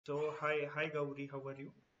So hi Gauri, how are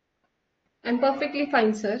you? I'm perfectly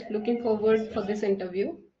fine, sir. Looking forward for this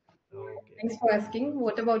interview. Okay, Thanks for so asking.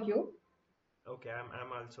 What about you? okay,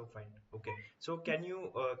 I'm also fine. Okay, so can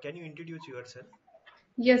you introduce yourself?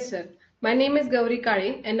 Yes, sir. My name is Gauri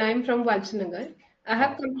Kare and I'm from Nagar. I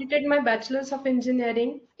have completed my Bachelor's of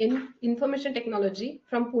Engineering in Information Technology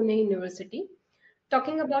from Pune University.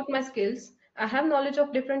 Talking Okay, about my skills, I have knowledge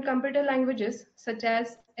of different computer languages such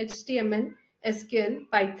as HTML, SQL,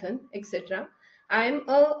 Python, etc. I am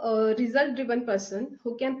a result-driven person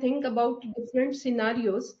who can think about different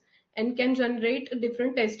scenarios and can generate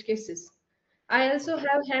different test cases. I also okay,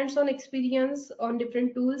 have hands-on experience on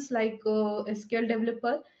different tools like SQL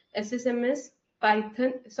Developer, SSMS,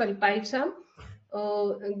 PyCharm,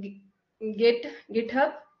 uh, G-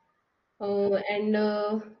 GitHub, and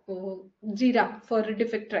Jira for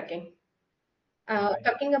defect tracking. okay,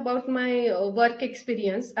 Talking about my work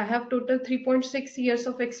experience, I have total 3.6 years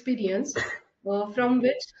of experience, from hmm,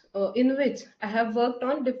 which in which I have worked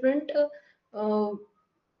on different uh,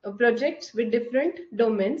 projects with different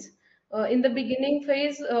domains. In the okay, beginning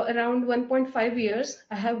phase, around 1.5 years,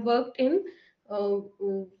 uh,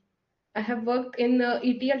 uh, I have worked in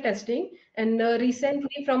ETL testing, and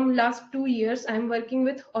recently, from last 2 years, I am working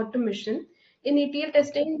with automation. In ETL okay,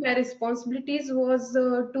 testing, my responsibilities was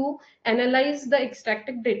to analyze the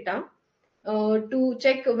extracted data, to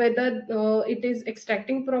check whether it is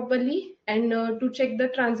extracting properly, and to check the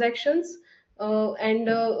transactions and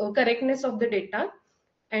correctness of the data.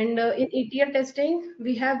 And in okay, ETL testing,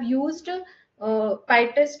 we have used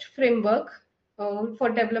PyTest framework for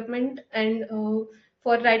development and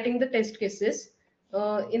for writing the test cases,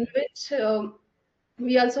 in okay, which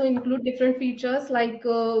we also include different features like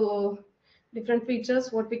different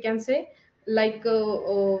features, what we can say, like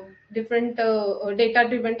different data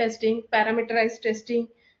driven testing, parameterized testing,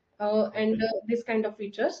 and okay, this kind of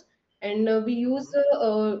features. And we use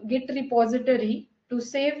hmm, Git repository to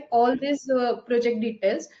save all okay, these project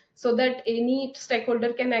details so that any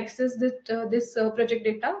stakeholder can access this project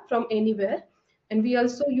data from anywhere. And we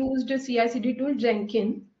also used a CI/CD tool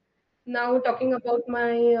Jenkins. Now, talking okay, about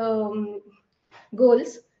my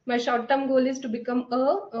goals, my short term goal is to become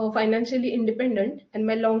financially independent, and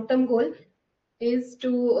my long term goal okay, is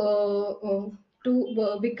to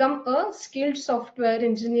become a skilled software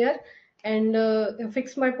engineer and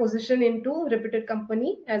fix my position into reputed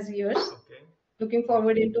company as years. okay, Looking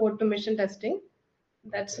forward okay, into automation testing.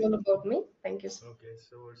 That's okay. all about me. Thank you, sir. Okay,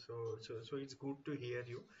 so it's good to hear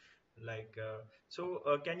you.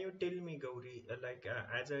 Can you tell me, Gauri,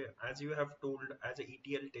 as you have told, as a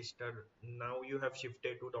ETL tester, now you have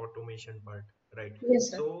shifted to the automation part, right? Yes,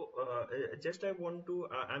 sir. Just I want to,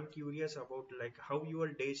 I'm curious about like how your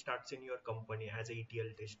day starts in your company as a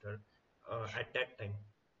ETL tester, at that time,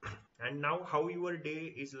 and now how your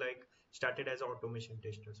day is like started as an automation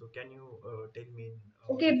tester. So can you tell me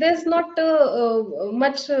in Okay, brief? there's not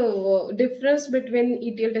much difference between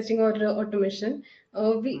ETL testing or automation.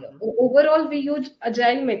 We Mm-hmm. overall we use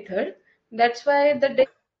agile method. That's why the Okay. day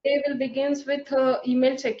will begins with email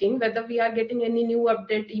checking whether we are getting any new update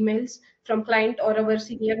emails from client or our Okay.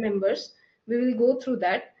 senior members. We will go through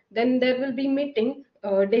that. Then there will be meeting,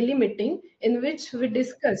 daily meeting, in which we Mm-hmm.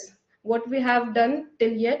 discuss what we have done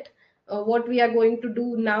till yet, what we are going to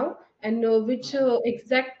do now, and which Mm-hmm.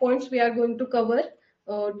 exact points we are going to cover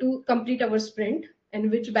to complete our sprint,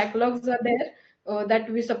 and which backlogs are there that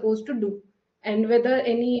we're supposed to do, and whether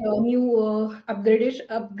Okay. any new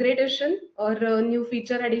upgradation or new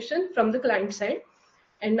feature addition from the client side.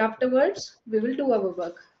 And Okay. afterwards, we will do our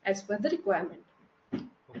work as per the requirement.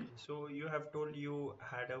 Okay. So you have told you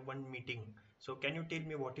had a one meeting. So can you tell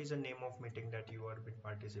me what is the name of meeting that you are been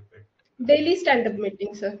participate Daily stand-up as a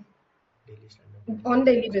meeting, sir, daily stand-up meeting? on Okay.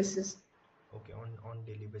 daily basis. Okay, on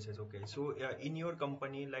daily basis. Okay. So in your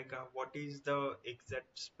company, what is the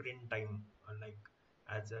exact sprint time?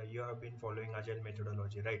 As you have been following agile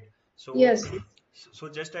methodology, right? So Yes. so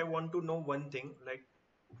just I want to know one thing, like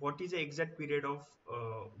what is the exact period of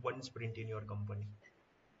one sprint in your company?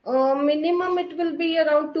 Minimum it will be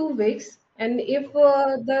around 2 weeks, and if Okay.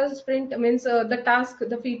 the sprint means the task,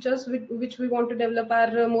 the features which we want to develop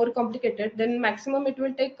are more complicated, then maximum it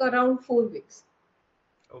will take around 4 weeks.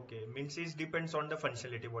 Okay, means it depends on the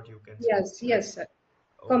functionality, what you can say, Yes, right? yes, sir.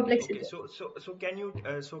 Okay, okay. Complexity. So can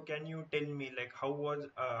you tell me like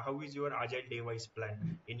how is your agile device plan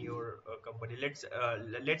in your company?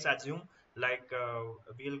 Let's assume like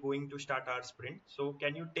we're going to start our sprint. So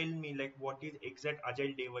can you tell me like what is exact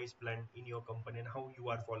agile device plan in your company and how you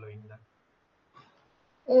are following that?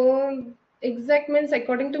 Exact means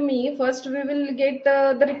according to me, first we will get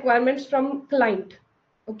the requirements from client.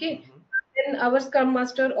 Okay. Mm-hmm. then our Scrum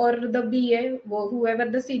Master or the BA, whoever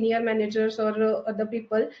the senior managers or other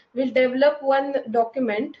people, will develop one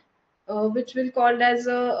document which will called as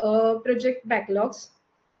project backlogs.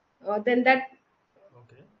 Then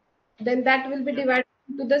Okay. that will be Yeah. divided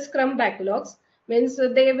into the Scrum backlogs. Means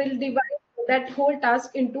they will Okay. divide that whole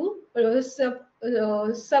task into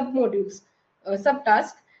sub modules,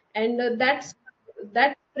 subtask, and Okay. that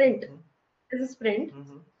sprint Mm-hmm. is a sprint.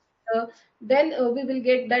 Mm-hmm. Then we will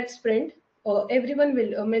get that sprint. Everyone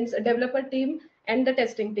will means a developer team and the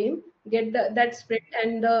testing team get that sprint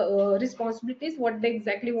and the responsibilities what they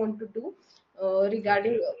exactly want to do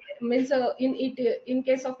regarding Okay. means in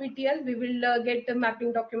case of ETL we will get the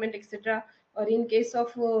mapping document etc. Or in case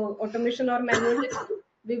of automation or manual testing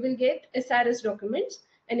we will get SRS documents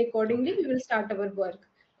and accordingly Okay. we will start our work.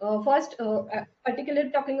 First, Okay. particularly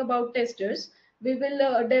talking about testers, we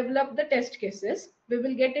will develop the test cases. We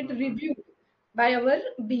will get it Mm-hmm. reviewed by our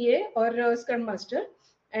BA or Scrum Master,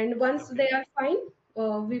 and once Okay. they are fine,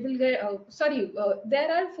 we will get. Sorry,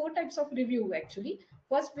 there are four types of review actually.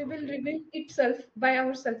 First, we will Okay. review itself by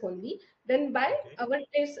ourselves only. Then by Okay. our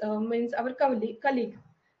test means our colleague,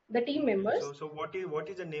 the team Okay. So members. so what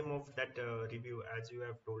is the name of that review as you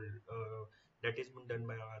have told that is been done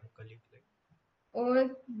by our colleague like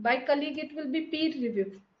By colleague, it will be peer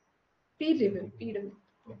review. Peer peer review. review. Peer review.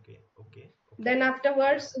 Yeah. Okay. Okay. Okay. Then Yeah.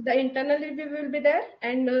 afterwards, the internal review will be there,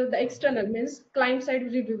 and the Mm-hmm. external means client side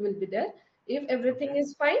review will be there. If everything Okay.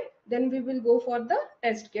 is fine, then we will go for the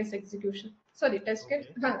test case execution. Sorry, test case.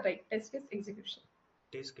 Okay. Right, test case execution.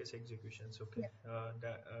 Test case executions. Okay. Yeah.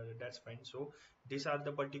 That's fine. So these are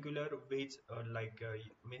the particular ways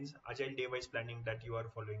means agile device planning that you are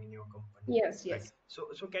following in your company, Yes, right? yes.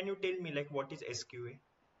 So can you tell me like what is SQA?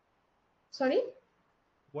 Sorry.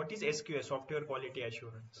 What is SQA? Software quality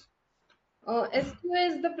assurance. SQA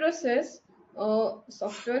is the process.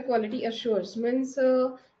 Software quality assures means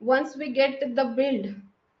once we get the build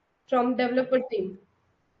from Okay. developer team,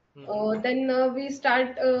 Mm-hmm. then we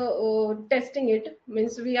start testing it.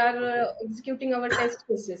 Means we are Okay. executing our test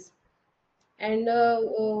cases. And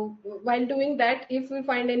Mm. while doing that, if we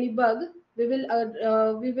find any bug, we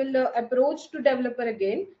will approach to developer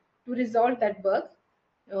again to resolve that bug.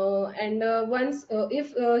 And once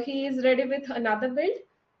if he is ready with another build,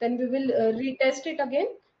 then we will Okay. retest it again.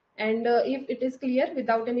 And if it is clear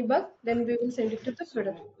without any bug, then we will send it to Okay. the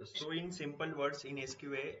production. So in simple words, in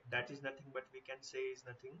SQA, that is nothing but we can say is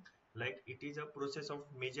nothing like it is a process of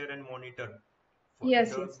measure and monitor for Yes,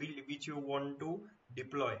 the yes, build which you want to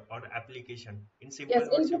deploy or application. In yes. simple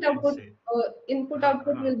words, you can say. Input Huh,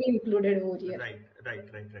 output huh. will be included over here. Right,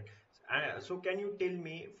 right. So can you tell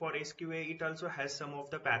me for SQA, it also has some of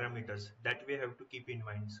the parameters that we have to keep in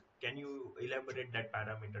mind. Can you elaborate that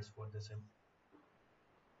parameters for the same?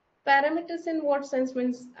 Parameters in what sense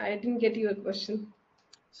means I didn't get your question.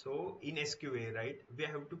 So in SQA, right, we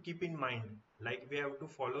have to keep in mind, like we have to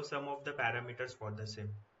follow some of the parameters for the same,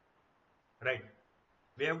 right?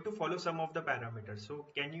 We have to follow some of the parameters. So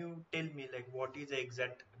can you tell me like what is the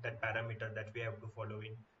exact that parameter that we have to follow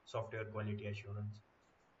in software quality assurance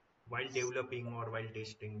while developing or while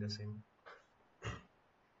testing the same?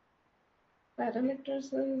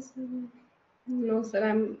 Parameters is no, sir.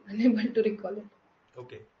 I'm unable to recall it.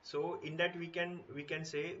 Okay, so in that we can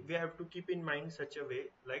say we have to keep in mind such a way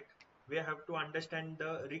like we have to understand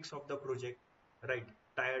the risks of the project, right?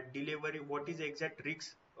 Delivery, what is the exact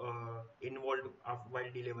risks involved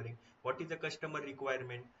while delivering? What is the customer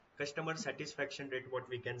requirement, customer satisfaction rate, what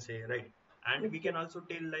we can say, right? And we Okay, can also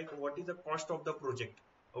tell like what is the cost of the project.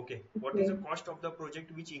 Okay, what is the okay, cost of the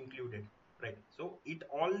project which included, right? So it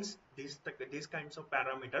all these kinds of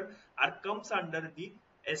parameter are comes under the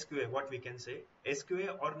SQA, what we can say,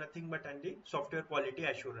 SQA or nothing but only software quality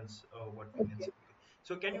assurance, what we can okay, say. Okay.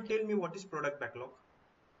 So can you okay. tell me what is product backlog?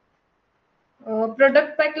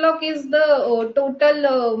 Product backlog is the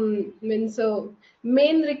total means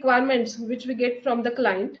main requirements which we get from the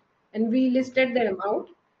client, and we Okay. listed them out.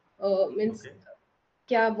 Means Okay.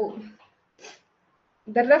 क्या वो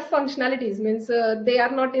the rough functionalities means they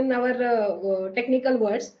are not in our technical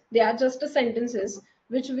words. They are just sentences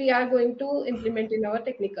which we are going to implement in our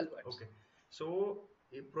technical words. Okay. So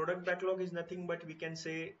a product backlog is nothing but we can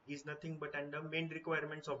say is nothing but under main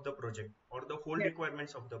requirements of the project or the whole Yes,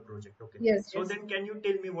 requirements of the project. Okay. yes, So yes. then can you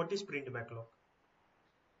tell me what is sprint backlog?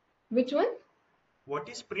 Which one? What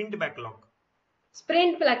is sprint backlog?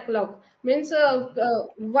 Sprint backlog means Mm-hmm.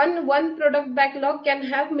 one product backlog can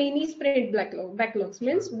have many sprint backlogs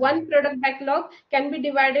means one Right. product backlog can be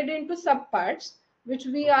divided into subparts which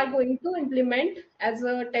we are Okay. going to implement as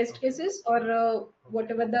test Okay. cases or Okay.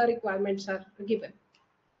 whatever the requirements are given.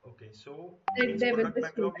 Okay. So That means they will product be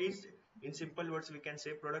sprint backlog backlog. is in simple words, we can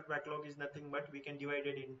say product backlog is nothing but we can divide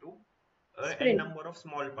it into n Sprint. number of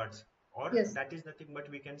small parts, or Yes. that is nothing but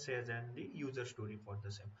we can say as an the user story for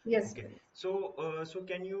the same. Yes. Okay. So so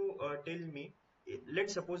can you tell me,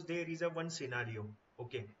 let's suppose there is a one scenario.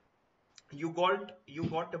 Okay, you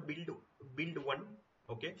got a build one.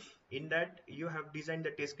 Okay, in that you have designed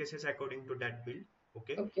the test cases according to that build.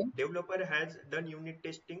 Okay, Okay. developer has done unit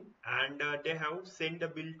testing, and they have sent the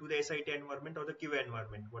build to the SIT environment or the QA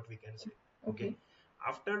environment, what we can say. Okay, Okay.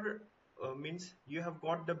 after means you have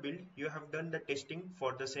got the build, you have done the testing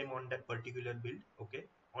for the same on that particular build. Okay,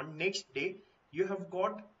 on next day you have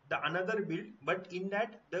got the another build, but in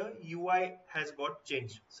that the UI has got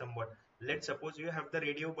changed somewhat. Let's suppose you have the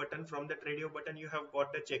radio button, from that radio button you have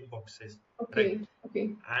got the check boxes, right? Okay.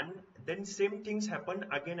 Okay. And then same things happen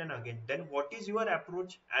again and again. Then what is your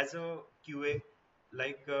approach as a QA,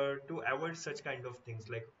 like to avoid such kind of things?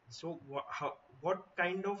 Like, so what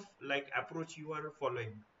kind of like approach you are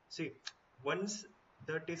following? See, once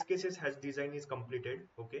the test cases has design is completed,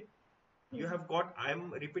 okay, you have got,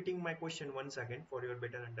 I'm repeating my question once again for your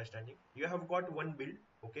better understanding. You have got one build.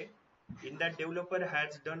 Okay, in that developer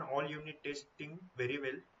has done all unit testing very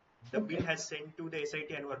well. The build Okay. has sent to the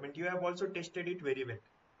SIT environment, you have also tested it very well,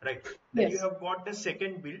 right? Then you Yes. have got the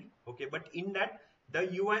second build. Okay, but in that the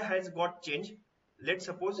UI has got changed. Let's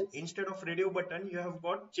suppose Yes. instead of radio button you have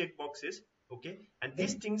got check boxes. Okay, and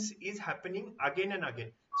these Okay. things is happening again and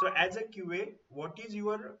again. So as a QA, what is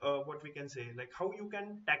your what we can say, like how you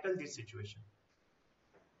can tackle this situation?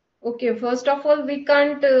 Okay, first of all, we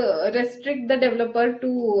can't restrict the developer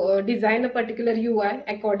to design a particular UI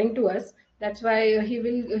according to us. That's why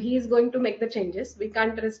he is going to make the changes. We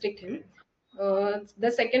can't restrict him. Okay,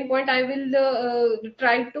 The second point, I will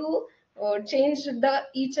try to change the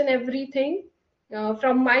each and everything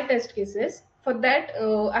from my test cases. For that,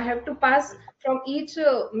 I have to pass okay, from each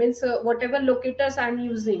means whatever locators I'm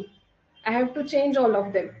using. I have to change all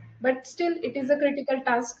of them. But still, it is okay, a critical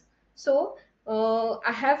task. So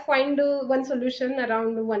I have found one solution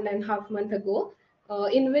around 1.5 month ago,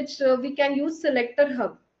 in which we can use selector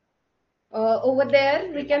hub. Over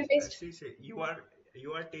there, we okay. can paste. See, you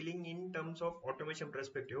are telling in terms of automation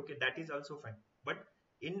perspective. Okay, that is also fine. But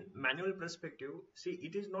in manual perspective, see,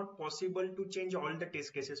 it is not possible to change all the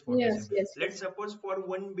test cases for the same. Yes, yes, Let's yes. suppose for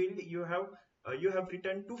one build you have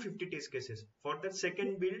written 250 test cases. For the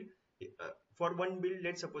second build, for one build,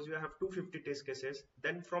 let's suppose you have 250 test cases.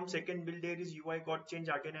 Then from second build there is UI got changed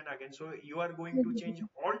again and again. So you are going to change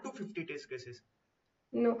all 250 test cases.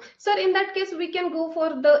 No, sir. In that case, we can go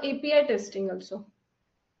for the API testing also.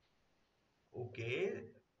 Okay,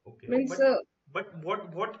 okay, Means, but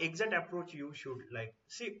what exact approach you should like?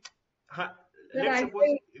 See, ha, sir, let's I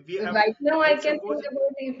suppose we can have, right now I let's can think suppose,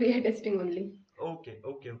 about API testing only. okay,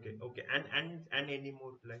 and any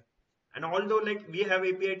more like, and although like we have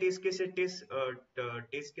API test case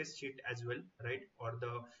test case sheet as well, right? Or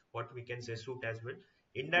the what we can say suit as well.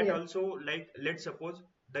 In that Yes. also, like let's suppose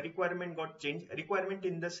the requirement got changed. Requirement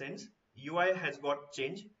in the sense UI has got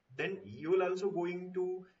changed. Then you will also going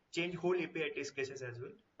to change whole API test cases as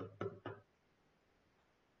well.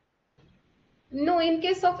 No, in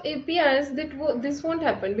case of APIs, this won't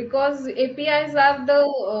happen because APIs are the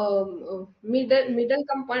Okay,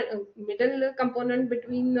 middle component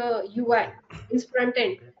between UI, okay, its front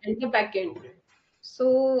end okay, and the back end. okay,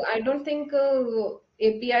 So I don't think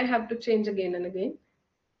API have to change again and again.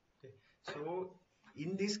 okay. So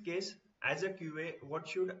in this case, as a QA, what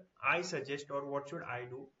should I suggest or what should I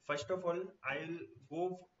do? First of all, I'll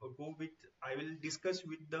go with, I will discuss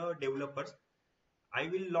with the developers. I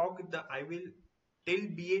will tell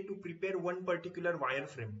BA to prepare one particular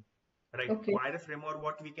wireframe, right? Okay. Wireframe, or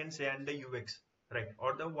what we can say, and the UX, right?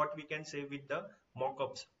 Or the what we can say with the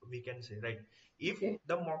mockups, we can say, right? If Okay.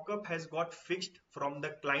 the mockup has got fixed from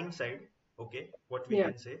the client side, okay, what we Yeah.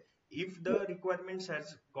 can say, if Yeah. the requirements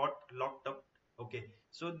has got locked up, okay,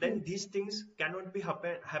 so Yeah. then these things cannot be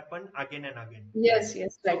happen again and again, right? Yes.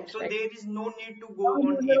 Yes. So Right. so Right. there is no need to go From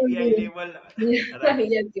on user API only. level, Yeah. right?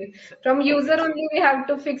 Yes. Yes. So, From user okay, so only, we have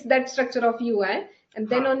to fix that structure of UI, and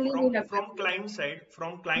then only we have access.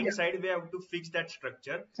 from Yeah. client side we have to fix that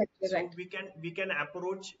structure. Structure. So Right. we can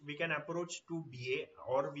approach to BA,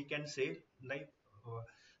 or we can say like uh,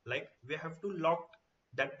 like we have to lock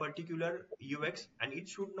that particular UX, and it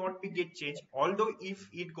should not be get changed. Although if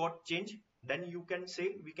it got changed, then you can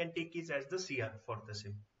say we can take it as the CR for the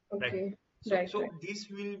same, right? Okay. So Right. so Right. this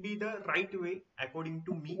will be the right way according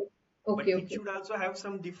to me, but Okay. it Okay. should also have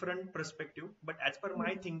some different perspective. But as per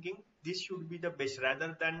my thinking, this should be the best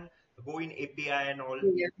rather than go in API and all,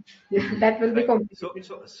 Yeah. Yeah. That will be right? So complicated.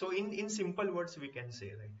 so so in simple words we can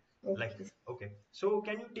say, right? Like, Okay. okay. So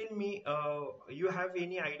can you tell me, you have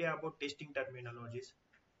any idea about testing terminologies?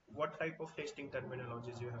 What type of testing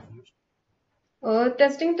terminologies you have used?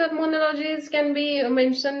 Testing terminologies can be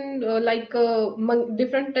mentioned like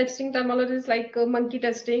different testing terminologies like monkey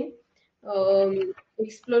testing, Okay.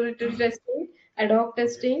 exploratory testing, ad hoc Okay.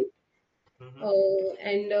 testing, Mm-hmm.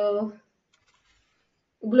 and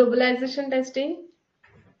globalization testing.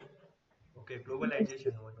 Okay.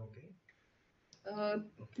 Globalization one. Okay. Uh,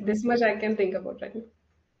 Okay. this much I can think about right now.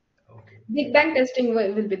 Okay. Big Okay. Bang testing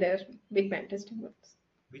will be there. Big Bang testing works.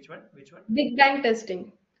 Which one? Which one? Big Bang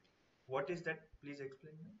testing What is that? Please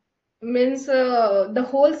explain me. means the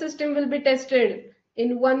whole system will be tested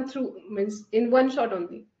in one through means in one shot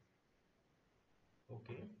only.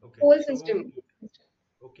 Okay. Okay. Whole So, system.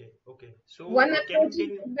 okay. Okay. So, One can approach you is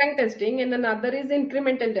tell? Big Bang testing and another is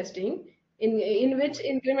incremental testing. In which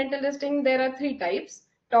Okay. incremental testing there are three types: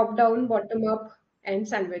 top down, Mhm. bottom up, and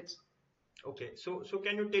sandwich. Okay. So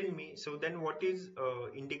can you tell me? So then, what is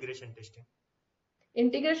integration testing?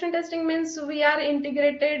 Integration testing means we are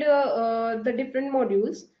integrated the different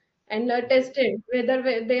modules and Okay. tested whether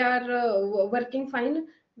they are working fine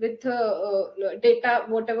with data,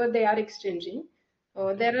 whatever they are exchanging.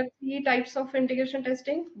 Okay. There are three types of integration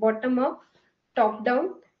testing: bottom up, top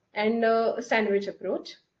down, and sandwich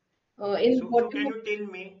approach. Okay. In So bottom can up, you tell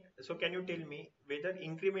me? So can you tell me whether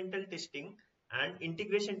incremental testing and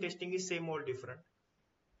integration testing is same or different?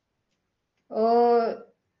 uh,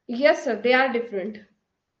 yes, sir, they are different.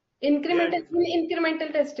 They are Incremental different. in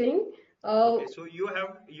incremental testing, uh, Okay. So you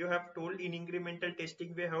have told in incremental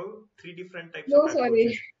testing we have three different types no, of sorry,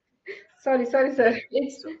 approaches. sorry, sir. Like,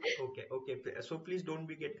 It's okay. So please don't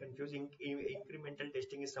be get confused. Incremental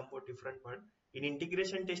testing is somewhat different one. In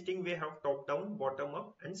integration testing, we have top down, bottom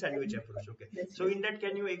up, and sandwich approach. Okay. yes, So yes. in that,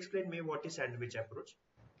 can you explain me what is sandwich approach?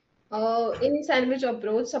 In sandwich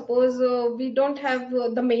approach, suppose we don't have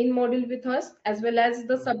the main module with us as well as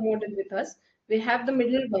the Mhm. submodule with us. We have the Okay.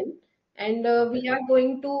 middle one, and Okay. we are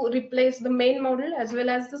going to replace the main module as well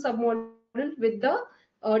as the submodule with the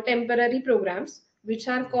temporary programs, which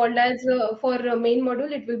are called Mhm. as for main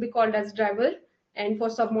module it will be called as driver, and for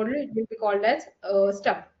submodule Okay. it will be called as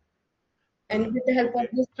stub. And with the help of Okay.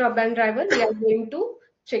 this stub and driver, we are going to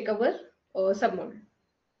check our submodule.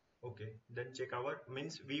 Okay. Then check our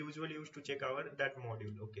means we usually used to check our that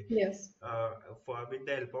module. Okay. Yes. Uh, for with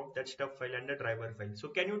the help of that stub file and the driver file. So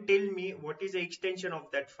can you tell me what is the extension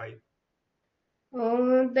of that file?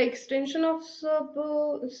 The extension of sub,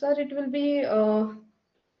 sir, it will be uh,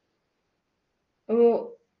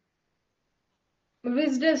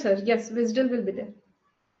 Wisdom, sir. Yes, Wisdom will be there.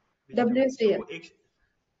 Wisdom. WSDL. So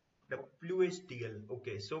WSDL.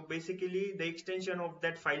 Okay, so basically the extension of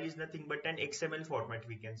that file is nothing but an XML format,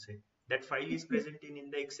 we can say. That file is present in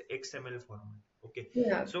the XML format. Okay,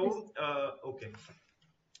 Yeah. Yes. so okay.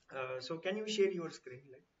 So can you share your screen?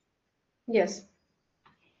 Like, Yes.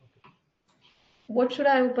 okay. What should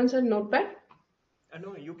I open, sir? Notepad?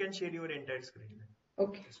 No, you can share your entire screen. Like,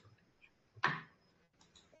 Okay. that's not an issue.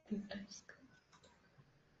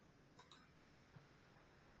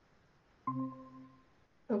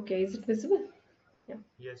 Okay. Okay. Is it visible? Yeah.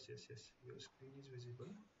 Yes. Your screen is visible.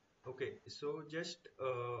 Okay, so just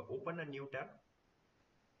open a new tab.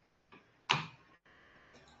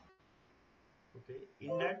 Okay,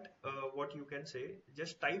 in that, what you can say,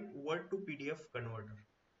 just type Word to PDF converter.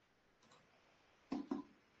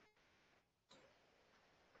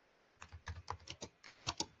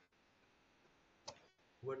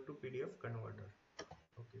 Word to PDF converter.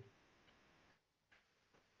 Okay.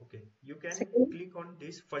 Okay. You can Second. click on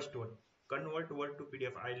this first one. Convert Word to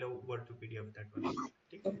PDF. I love Word to PDF, that one.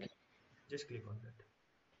 Okay. Okay. Just click on that.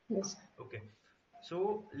 Yes. Okay.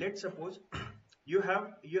 So let's suppose you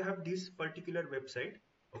have this particular website.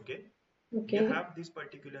 Okay. You Okay. have this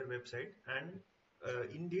particular website, and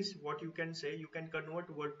in this, what you can say, you can convert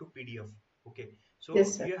Word to PDF. Okay. So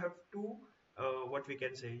Yes, sir. you have to what we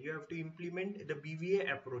can say, you have to implement the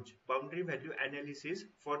BVA approach, boundary value analysis,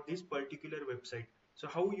 for this particular website. So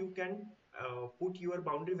how you can put your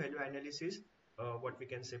boundary value analysis, what we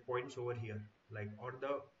can say, points over here, like, or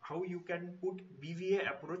the how you can put BVA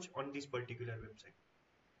approach on this particular website.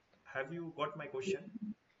 Have you got my question?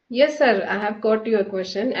 Yes, sir. I have got your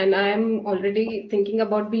question, and I am already thinking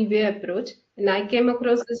about BBA approach. And I came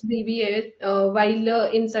across this BBA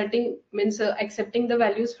while inserting means accepting the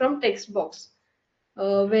values from text box,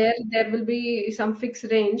 Okay. where there will be some fixed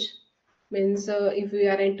range. Means if we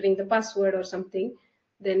are entering the password or something,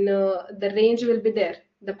 then the range will be there.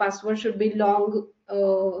 The password should be long,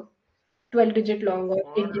 12 digit long or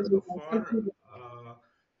 8 digit long, For something. uh,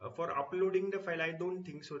 For uploading the file, I don't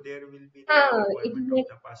think so. There will be the It requirement of may,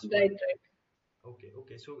 the password. right, right. Okay,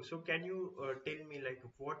 okay. So can you tell me like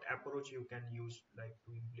what approach you can use like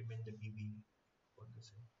to implement the BB for the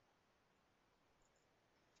same?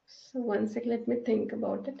 So one sec, let me think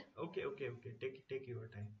about it. Okay, okay, okay. Take your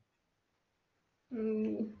time.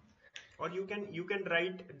 Mm, Or you can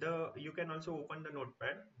write the you can also open the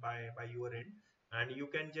notepad by your end, and you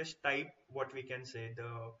can just type what we can say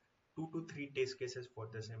the 2 to 3 test cases for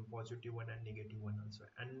the same positive one and negative one also,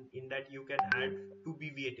 and in that you can add 2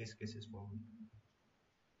 BVA test cases forward.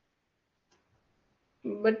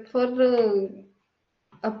 but for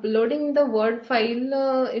uploading the Word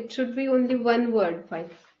file, it should be only one Word file.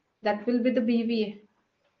 That will be the BVA.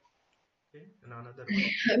 Okay, and another one.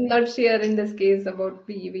 I'm not sure in this case about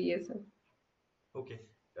BVA. So. Okay.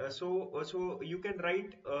 So you can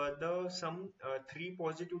write the some 3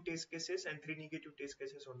 positive test cases and 3 negative test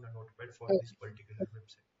cases on the notepad for this particular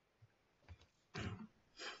website.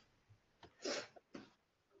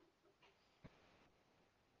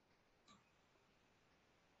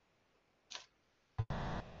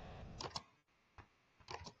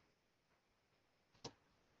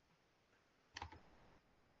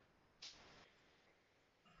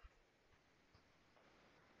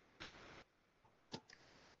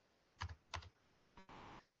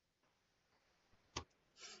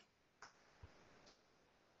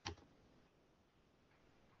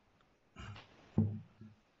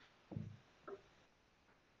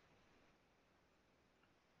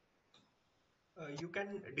 You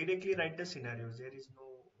can directly write the scenarios. There is no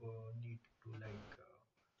need to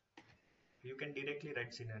you can directly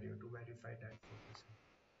write scenario to verify that for the same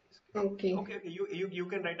test case. Okay. Okay, okay. You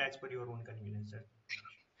can write as per your own convenience. That's not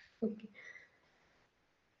an issue. Okay.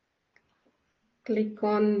 Click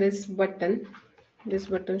on this button. This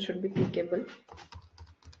button should be clickable.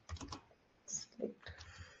 Select.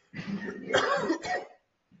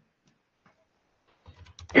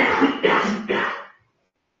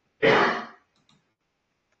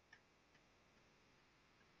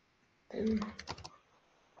 Then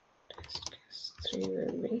test case 3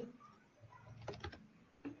 will be.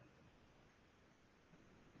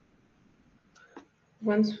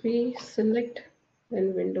 Once we select,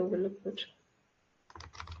 then window will approach.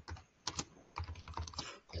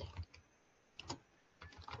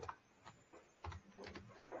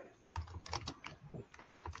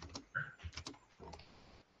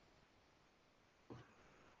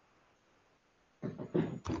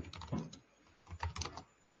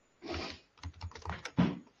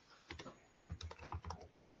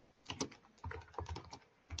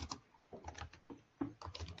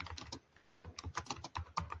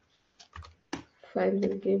 File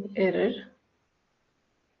will give error.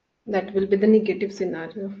 That will be the negative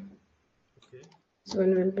scenario. Okay. This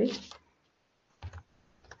one will be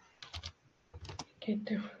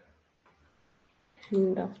negative.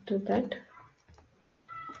 And after that,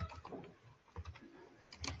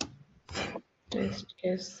 test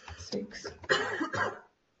case 6.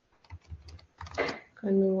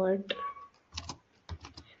 Convert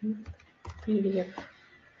in PDF.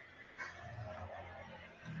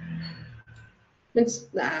 Means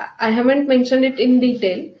I haven't mentioned it in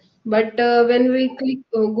detail, but when we click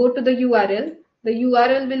go to the URL, the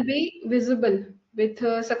URL will be visible with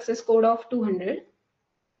a success code of 200.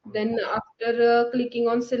 Then Okay. after clicking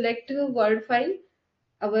on select Word file,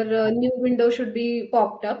 our new window should be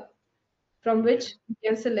popped up from Okay. which we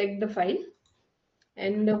can select the file.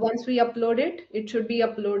 And once we upload it, it should be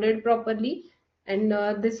uploaded properly. And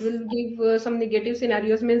this will give some negative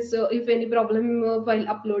scenarios. Means if any problem while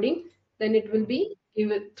uploading, then it will Hmm. be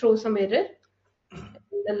throw some error.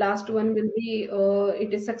 The last one Okay. will be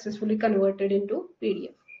it is successfully converted into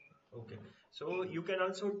PDF. Okay. So you can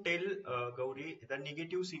also tell Gauri the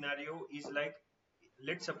negative scenario is like,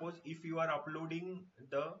 let's suppose if you are uploading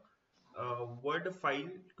the Word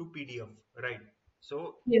file to PDF, right?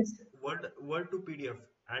 So Yes, Word to PDF,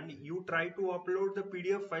 and you try to upload the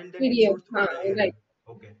PDF file, then it PDF. should throw the error. Right,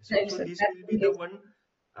 Okay. So right, so sir. this That's will the be the case. one.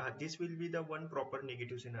 This will be the one proper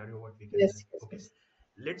negative scenario what we can say. Yes, yes, Okay. yes.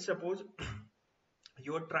 Let's suppose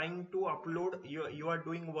you are trying to upload you are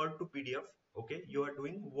doing Word to PDF. Okay, you are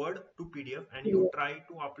doing Word to PDF and you PDF. try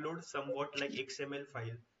to upload somewhat like XML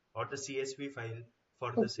file or the CSV file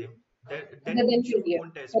for the Okay. same, then Other than it should PDF,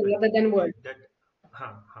 won't as or well. other than Okay, Word. that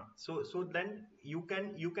so then you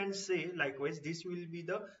can say likewise this will be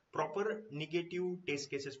the proper negative test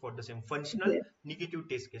cases for the same functional Yes, negative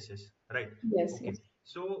test cases, right? yes, Okay. yes.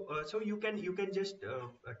 So you can just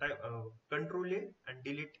type control A and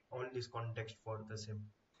delete all this context for the same.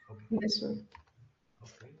 Okay. This one.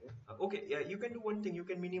 Okay. Okay. Yeah, you can do one thing. You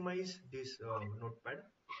can minimize this notepad.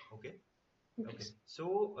 Okay. Okay. Okay.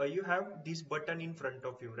 So you have this button in front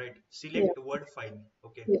of you, right? Yeah. Select word file.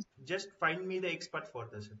 Okay. Yes. Just find me the expert for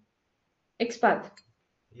this. XPath.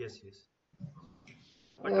 Yes, yes.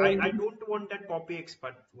 But I Um, don't want that copy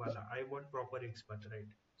expert wala. I want proper expert, right?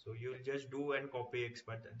 So you'll just do and copy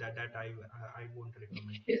expert. That I won't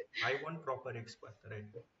recommend. I want proper expert, right?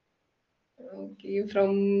 okay,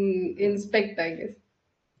 from inspect, I guess.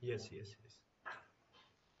 Yes, yes, yes.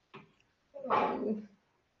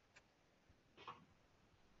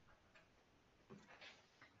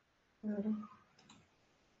 Um,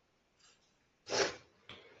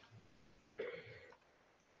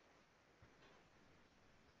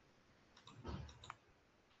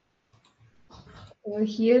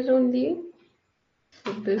 here only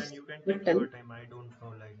with this You can take your button. time. I don't know.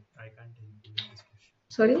 Like I can't help you in this question.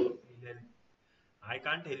 Sorry. Will help. I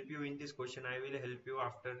can't help you in this question. I will help you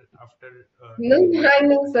after No, doing this I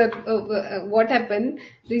know, question. sir. What happened?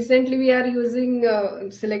 Recently, we are using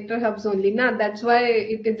selector hubs only. Now that's why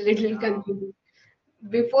it is little Yeah, confusing.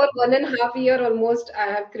 right. Before 1.5 year almost, I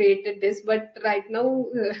have created this, but right now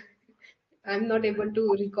I'm not Right. able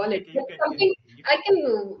to recall Okay, it. okay. But something You I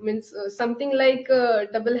can means something like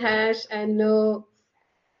double hash and yeah,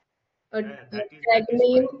 a tag that is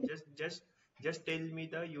name. fine. Just tell me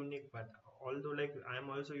the unique path. Although like I am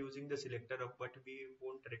also using the selector of, but we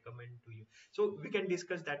won't recommend to you. So we can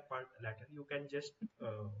discuss that part later. You can just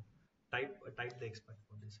type the expert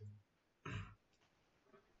for this.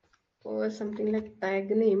 Or something like tag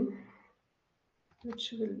name,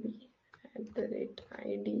 which will be at the rate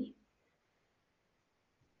ID.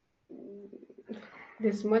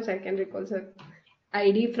 This much I can recall, sir.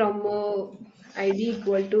 ID from ID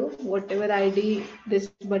equal to whatever ID this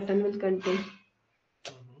button will contain.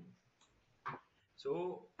 Hmm.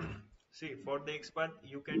 So see for the expert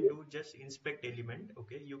you can do just inspect element.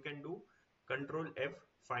 Okay, you can do control F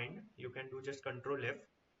find. You can do just control F.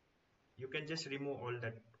 You can just remove all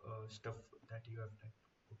that stuff that you have typed.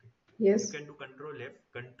 Okay, you Yes. can do control F.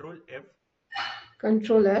 Control F.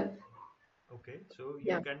 Okay, so you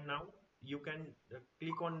Yeah. can now you can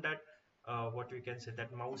click on that what we can say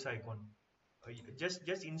that mouse icon.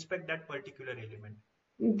 Just inspect that particular element.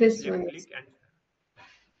 This Left one is click and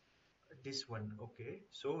this one. Okay,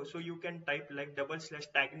 so you can type like double slash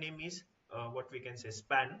tag name is what we can say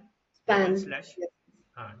span double span. slash Yes.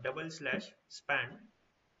 double slash span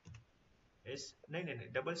S no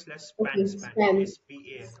double slash Okay. span Span.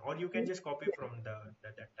 SPAN, or you can just copy from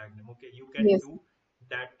that tag name. Okay, you can Yes. do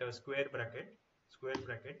that square bracket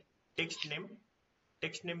text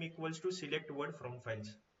name equals to select word from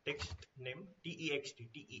files text name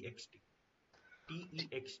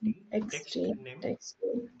text text XT. name Text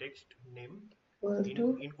text name equal in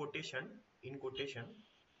to in quotation in quotation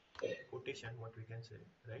what we can say,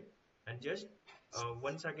 right? And just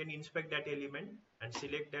once again inspect that element and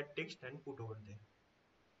select that text and put over there.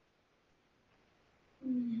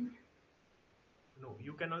 No,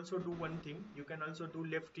 you can also do one thing. You can also do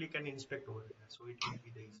left click and inspect over there. So it will be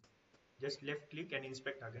the easy. Just left click and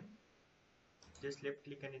inspect again. Just left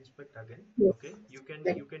click and inspect again. yes. Okay.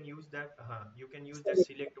 Like, You can use that. You can use that sorry.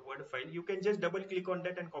 select word file. You can just double click on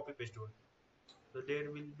that and copy paste over there. So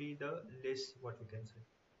there will be the less what we can say.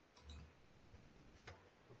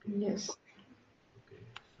 Okay. Yes. Okay.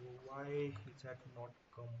 So why is that not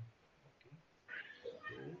come? Okay.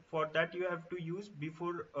 So for that you have to use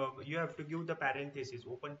before you have to give the parenthesis,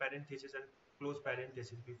 open parenthesis and close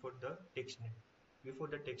parenthesis before the text name. Before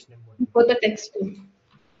the text name, what we For can the say. text.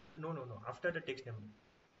 No, no, no. After the text name,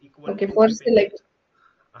 equal Okay. to For के पहले. select.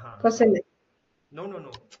 हाँ For हाँ. select. No, no,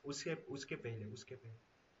 no. उसके पहले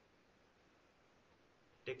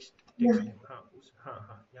text Yeah. text name.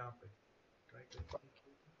 हाँ यहाँ पे. Try करके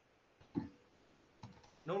देखिए.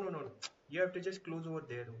 No, no, no, no. You have to just close over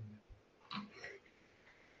there only.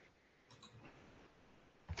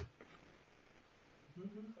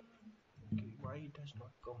 Okay, why it has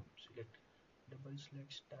not come? Select double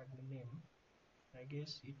slash tag name. I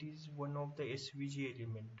guess it is one of the SVG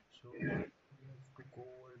element. So we have to go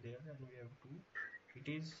over there and we have to. It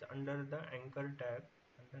is under the anchor tag.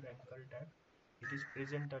 Under anchor tag, it is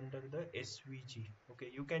present under the SVG. Okay,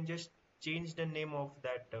 you can just change the name of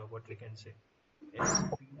that. What we can say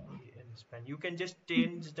SPAN span. You can just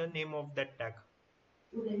change the name of that tag.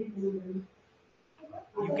 You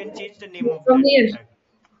can change the name of From that here. tag.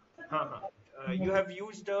 You have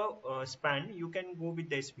used the span. You can go with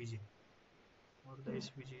the SVG, or the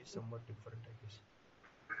SVG is somewhat different, I guess.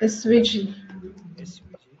 SVG.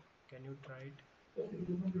 SVG. Can you try it?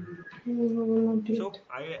 No, not So yet.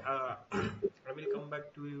 I I will come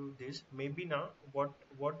back to you this. Maybe now what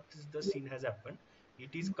is the scene has happened.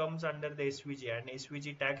 It is comes under the SVG, and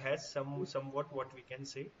SVG tag has somewhat what we can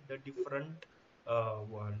say the different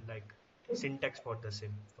like syntax for the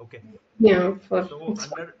same. Okay. Yeah, for So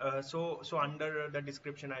under under the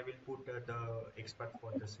description I will put the expert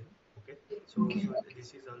for the same. Okay. okay. So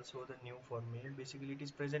this is also the new for me. Basically, it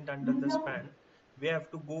is present under the span. We have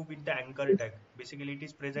to go with the anchor tag. Basically, it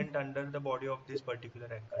is present under the body of this particular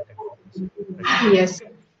anchor tag for the same. Right. Yes.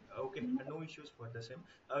 Okay. Okay. No issues for the same.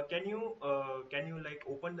 Can you like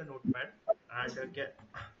open the notepad and okay.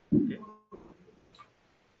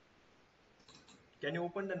 Can you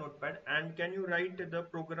open the notepad and can you write the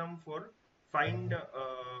program for find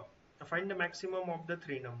find the maximum of the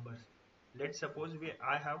three numbers? Let's suppose we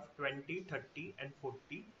I have 20, 30 and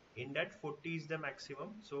 40. In that 40 is the maximum.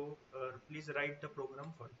 So please write the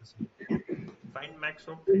program for the same. Find max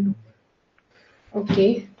of three number.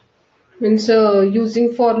 Okay. Means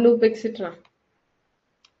using for loop, etc.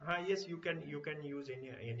 Yes, you can use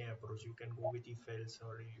any approach. You can go with if else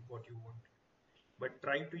or what you want. But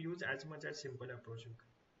try to use as much as simple approach you can.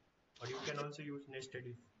 Or you can also use nested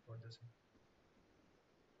if for the same.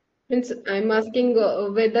 Means I'm asking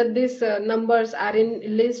whether these numbers are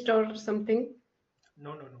in list or something.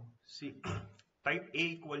 No, no, no. See, type a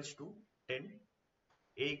equals to 10,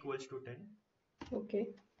 a equals to 10, Okay.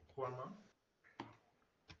 comma,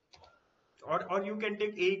 or you can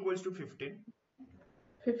take a equals to 15,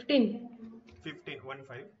 15. 15, 1,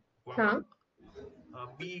 5, comma, Huh?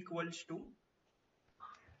 b equals to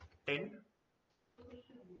 10,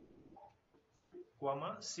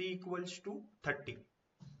 comma, c equals to 30.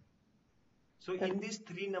 So That, in these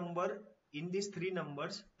three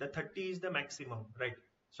numbers, the 30 is the maximum, right?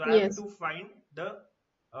 So I have yes. to find the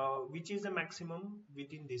which is the maximum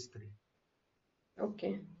within these three.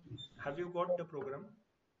 Okay. Have you got the program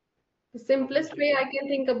The properly simplest way I written? can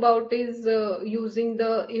think about is using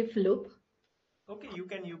the if loop. Okay, you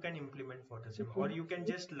can implement for the same, or Okay. you can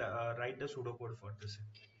just write the pseudocode for the same.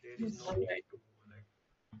 Like there is Yes. no need to like.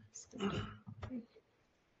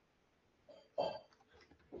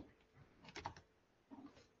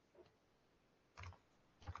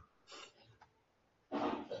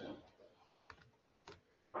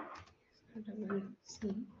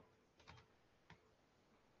 See.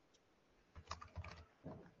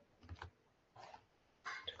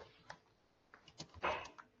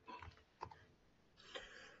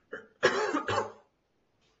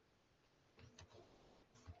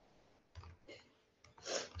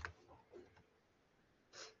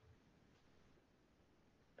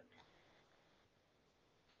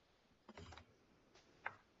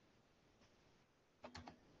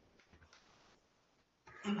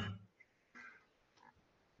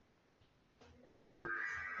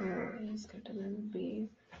 Is greater than B.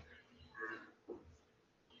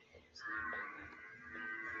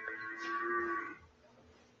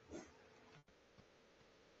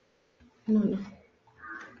 No, no.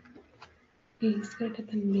 A is greater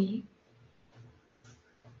than B.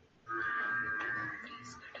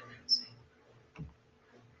 Is greater than C.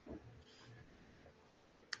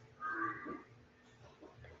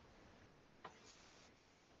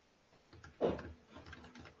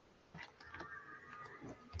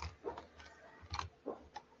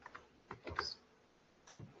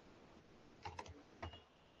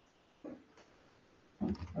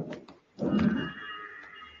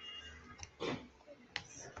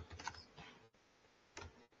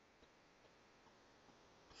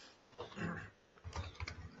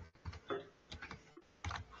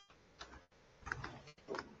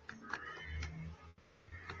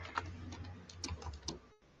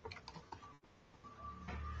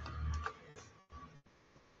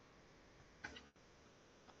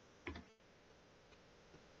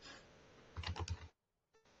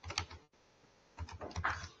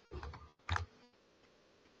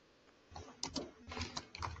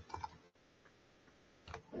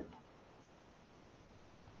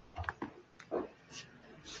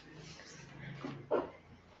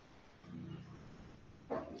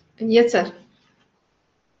 Yes, sir.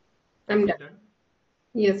 Are I'm you done. done?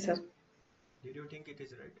 Yes, sir. Did you think it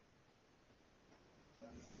is right?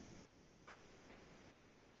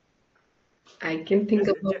 I can think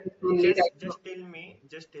Just about just it only just right now.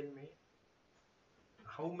 just tell me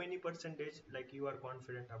how many percentage like you are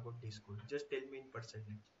confident about this code. Just tell me in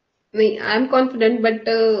percentage. I'm confident, but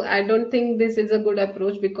I don't think this is a good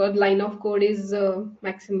approach because line of code is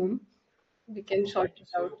maximum. We can Okay, sort it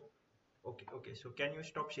so out. okay. So can you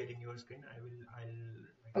stop sharing your screen? I'll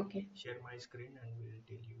like Okay. share my screen and will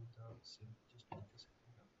tell you the same. Just wait a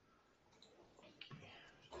second. Okay.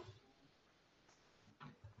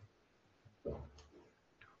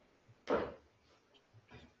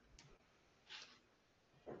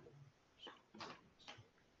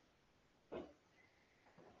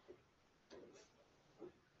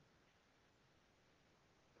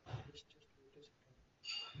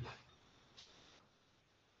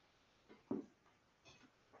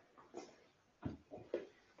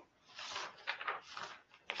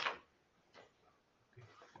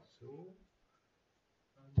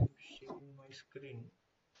 screen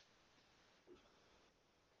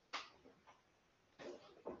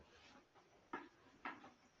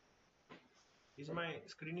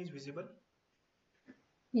is visible?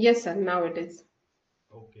 Yes, sir. Now it is.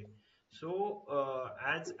 Okay. So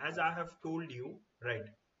as I have told you, right,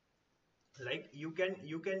 like you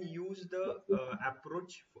can use the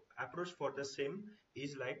approach for the same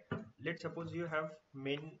is like, let's suppose you have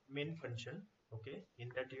main function. Okay, in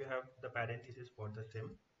that you have the parenthesis for the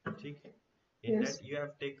same. Okay, in Yes. that you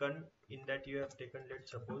have taken,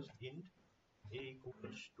 let's suppose, int a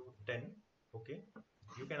equals to 10. Okay,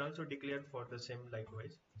 you can also declare for the same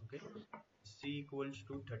likewise. Okay, c equals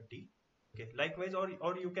to 30. Okay, likewise,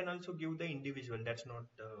 or you can also give the individual. That's not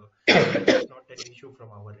an issue from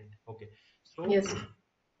our end. Okay, so Yes.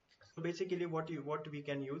 so basically what we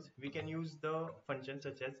can use the function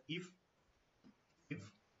such as if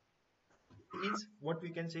is what we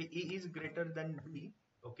can say a is greater than b.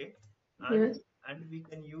 Okay, and Yes. we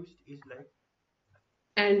can use is like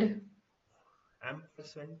And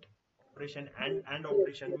ampersand operation, and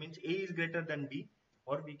operation means a is greater than b,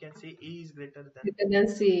 or we can say a is greater than greater than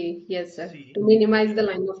C. Yes, sir. c. To minimize Okay, the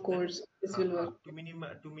line of then codes, this will work.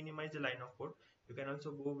 to minimize the line of code, you can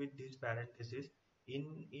also go with this parenthesis.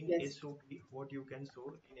 In Yes. SOP, what you can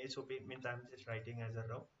show in SOP means I'm just writing as a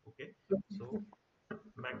rough. Okay, so Okay.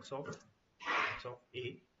 max of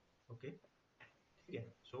a. Okay, okay,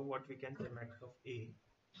 so what we can say max of a.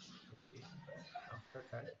 Okay, after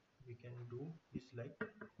that we can do is like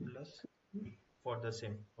plus b for the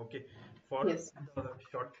same. Okay, for Yes. the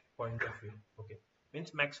short point of view. Okay,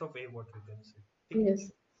 means max of a, what we can say. Okay,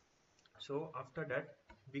 Yes. so after that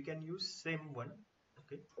we can use same one.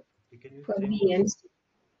 Okay, we can use For same B one and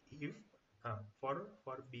if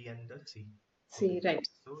for b and the c. Okay, C, right.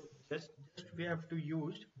 so just we have to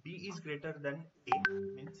use b is greater than a,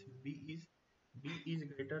 means b is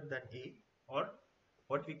greater than a, or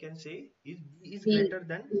what we can say is b is B greater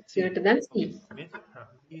than is c. greater than Okay, C. means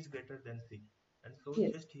b is greater than c, and so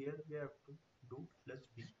Yes. just here we have to do plus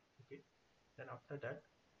b. Okay, then after that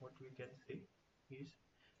what we can say is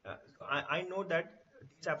I know that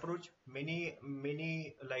this approach, many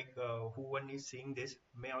like who one is seeing this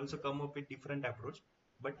may also come up with different approach,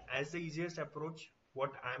 but as the easiest approach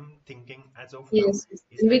what I'm thinking as of now Yes. Yes.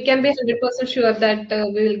 is And we like can be this one. 100% Okay, sure that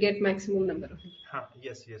we will get maximum number of hits.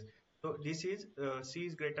 yes, yes. So this is c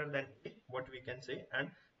is greater than a, what we can say, and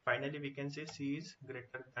finally we can say c is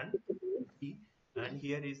greater than b, and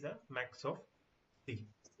here is the max of C.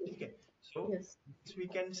 Okay, so Yes. this we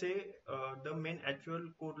can say the main actual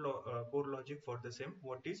core logic for the same.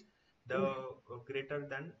 What is the greater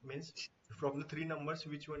than means from the three numbers,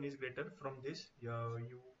 which one is greater? From this,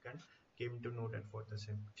 you can came to know that for the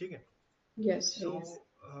same. Okay. Yes. Yes. So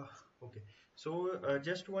okay. So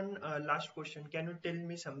just one last question. Can you tell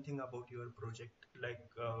me something about your project? Like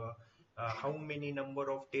how many number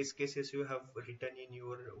of test cases you have written in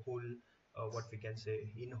your whole what we can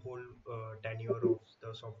say in whole tenure of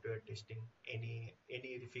the software testing? Any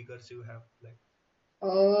figures you have, like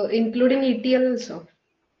Including ETL also.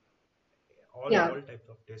 Yeah. all types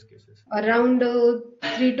of test cases? Around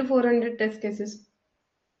 3 to 400 test cases.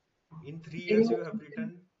 In three Very years you much. have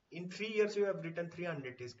written. In 3 years you have written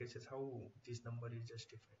 300 test cases. How this number is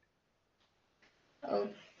justified? Uh,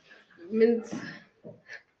 Means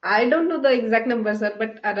I don't know the exact number, sir,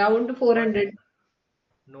 but around But 400.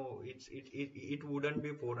 no, it wouldn't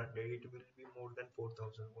be 400. It will be more than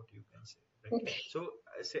 4,000. What you can say, right? Okay. So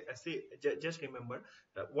just remember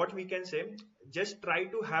what we can say. Just try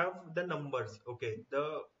to have the numbers. Okay,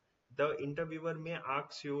 the interviewer may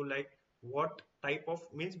ask you like what type of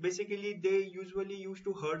means. Basically, they usually used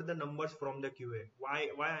to heard the numbers from the QA. Why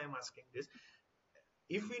I am asking this?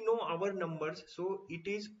 If we know our numbers, so it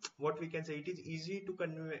is what we can say, it is easy to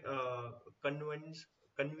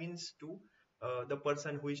convince to the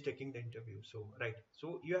person who is taking the interview. So right,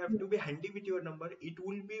 so you have to be handy with your number. It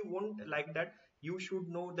will be won't like that you should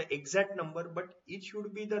know the exact number, but it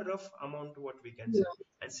should be the rough amount, what we can say.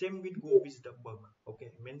 And same with go with the bug.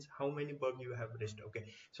 Okay, means how many bug you have raised. Okay,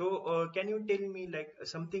 so can you tell me like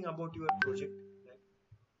something about your project, like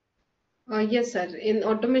Yes, sir. In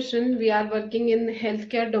automation, we are working in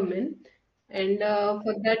healthcare domain, and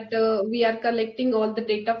for that, we are collecting all the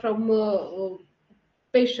data from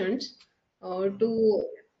patients mm-hmm, to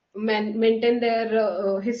maintain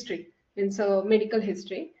their history, means medical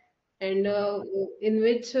history, and mm-hmm, in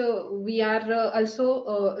which we are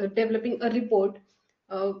also developing a report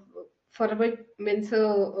uh, for which means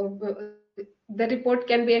the report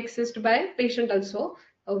can be accessed by patient also,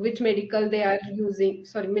 which mm-hmm, medical they are using,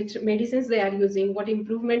 sorry, which medicines they are using, what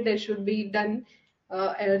improvement there should be done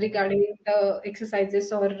regarding the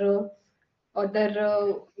exercises or other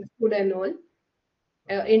Okay. food and all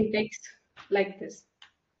Okay. in text like this.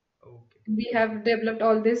 Okay. We Okay. have developed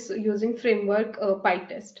all this using framework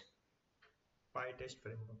PyTest. PyTest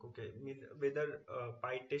framework. Okay. Mean whether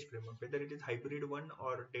PyTest framework, whether it is hybrid one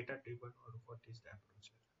or data driven or what is the approach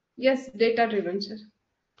here? Yes, data driven, sir.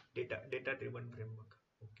 Data driven framework.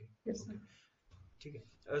 Okay. Yes, sir. Okay. ठीक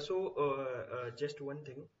है. Just one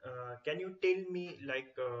thing. Can you tell me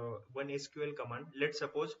like one SQL command? Let's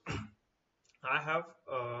suppose I have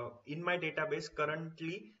in my database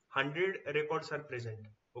currently 100 records are present.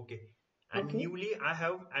 Okay. And Okay. newly I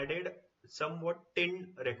have added somewhat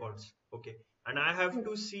 10 records. Okay. And I have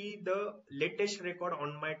to see the latest record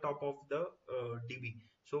on my top of the DB.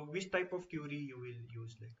 So which type of query you will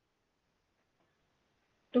use? Like,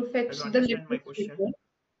 To have fetch you the understand my latest question? report.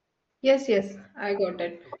 Yes, yes, I got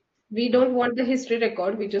it. Okay. We don't Okay. want the history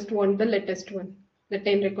record, we just want the latest one, the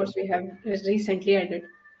 10 records Yes. we have recently added.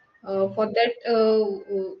 For Yes. that,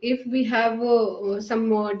 if we have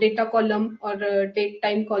some data column or date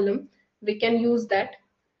time column, we can use that.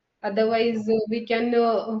 Okay. Otherwise, we can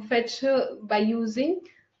fetch by using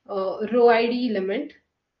row ID element,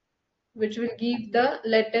 which will Okay. give the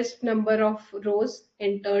latest number of rows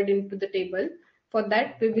entered into the table. For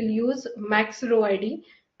that, we will use max row ID,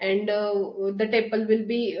 and the table will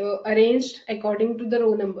be arranged according to the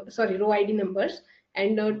row ID numbers,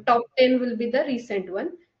 and top 10 will be the recent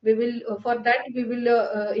one. We will for that we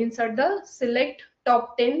will insert the select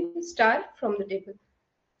top 10 star from the table.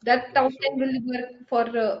 That Okay. top 10 So will work for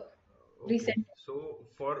okay. recent. So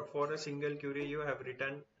for a single query, you have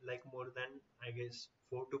written like more than I guess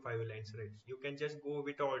 4 to 5 lines, right? You can just go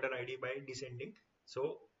with order ID by descending.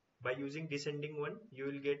 So by using descending one, you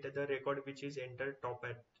will get the record which is entered top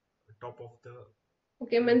of the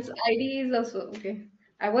Okay, means record. ID is also okay.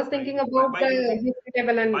 I was thinking ID by about the history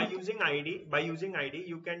table by and using ID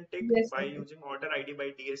you can take yes, by yes, yes, using order ID by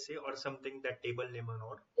DSA or something that table name or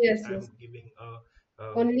not. yes, I'm yes. giving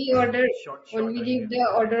Only a order, short only give idea. the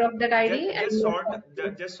order of that just ID and just not sort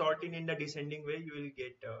copy. just sort in the descending way, you will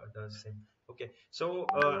get the same. Okay, so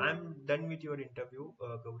I'm done with your interview,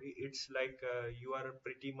 Gauri. It's like you are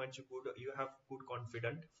pretty much good, you have good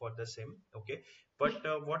confidence for the same. Okay, but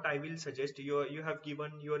what I will suggest, you have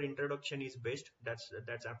given your introduction is best,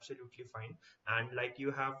 that's absolutely fine. And like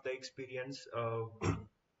you have the experience,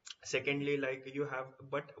 secondly like you have,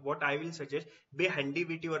 but what I will suggest, be handy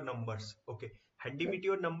with your numbers. Okay, handy with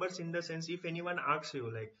your numbers in the sense, if anyone asks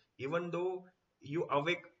you like, even though you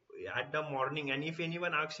awake at the morning, and if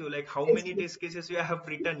anyone asks you like how Yes, many yes. test cases you have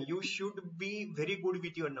written, you should be very good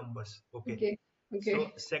with your numbers. Okay, Okay, so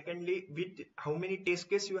okay. secondly, with how many test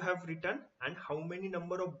case you have written and how many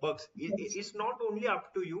number of bugs, Yes, it's not only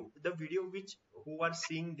up to you, the video which who are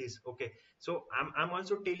seeing this. Okay, so I'm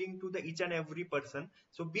also telling to the each and every person,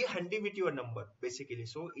 so be handy with your number basically,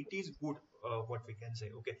 so it is good, what we can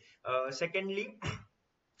say. Okay, secondly,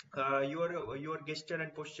 your gesture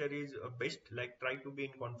and posture is best, like try to be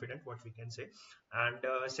in confident, what we can say. And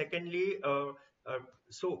secondly,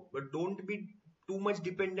 don't be too much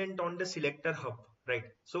dependent on the selector hub, right?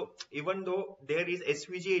 So even though there is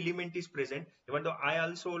SVG element is present, even though I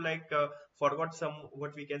also like forgot some,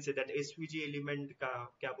 what we can say, that SVG element का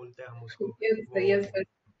क्या बोलते हैं हम उसको, yes, sir, वो yes, sir.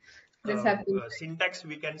 This happens. syntax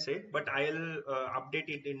we can say, but I'll update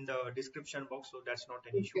it in the description box, so that's not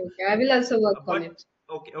an issue. Okay, okay. I will also work on But it.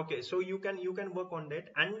 okay, okay, so you can work on that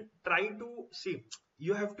and try to see,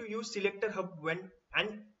 you have to use selector hub when,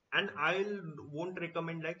 and I'll won't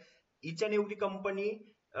recommend like each and every company,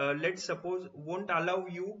 let's suppose, won't allow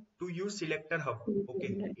you to use selector hub. Okay,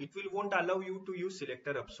 Mhm, right. it will won't allow you to use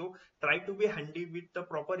selector hub, so try to be handy with the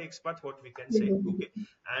proper experts, what we can say. Mhm, Okay,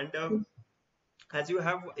 and mhm. as you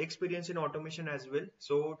have experience in automation as well,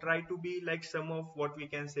 so try to be like some of, what we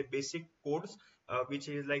can say, basic codes, which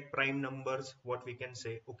is like prime numbers, what we can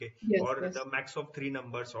say. Okay, Yes, or yes. the max of three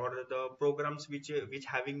numbers, or the programs which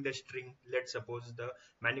having the string, let's suppose the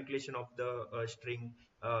manipulation of the string,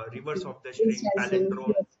 reverse Okay. of the string, Initializing.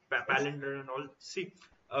 palindrome, Yes, yes, palindrome and all. See,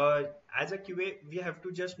 uh, as a QA we have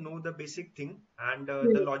to just know the basic thing and the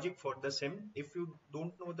yes. logic for the same. If you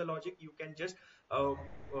don't know the logic, you can just uh,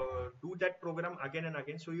 do that program again and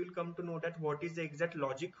again, so you'll come to know that what is the exact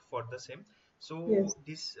logic for the same. Yes, So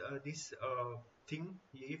this thing,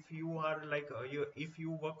 if you are like if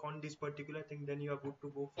you work on this particular thing, then you are good to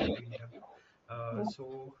go for the interview. yes.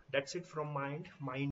 So that's it from mind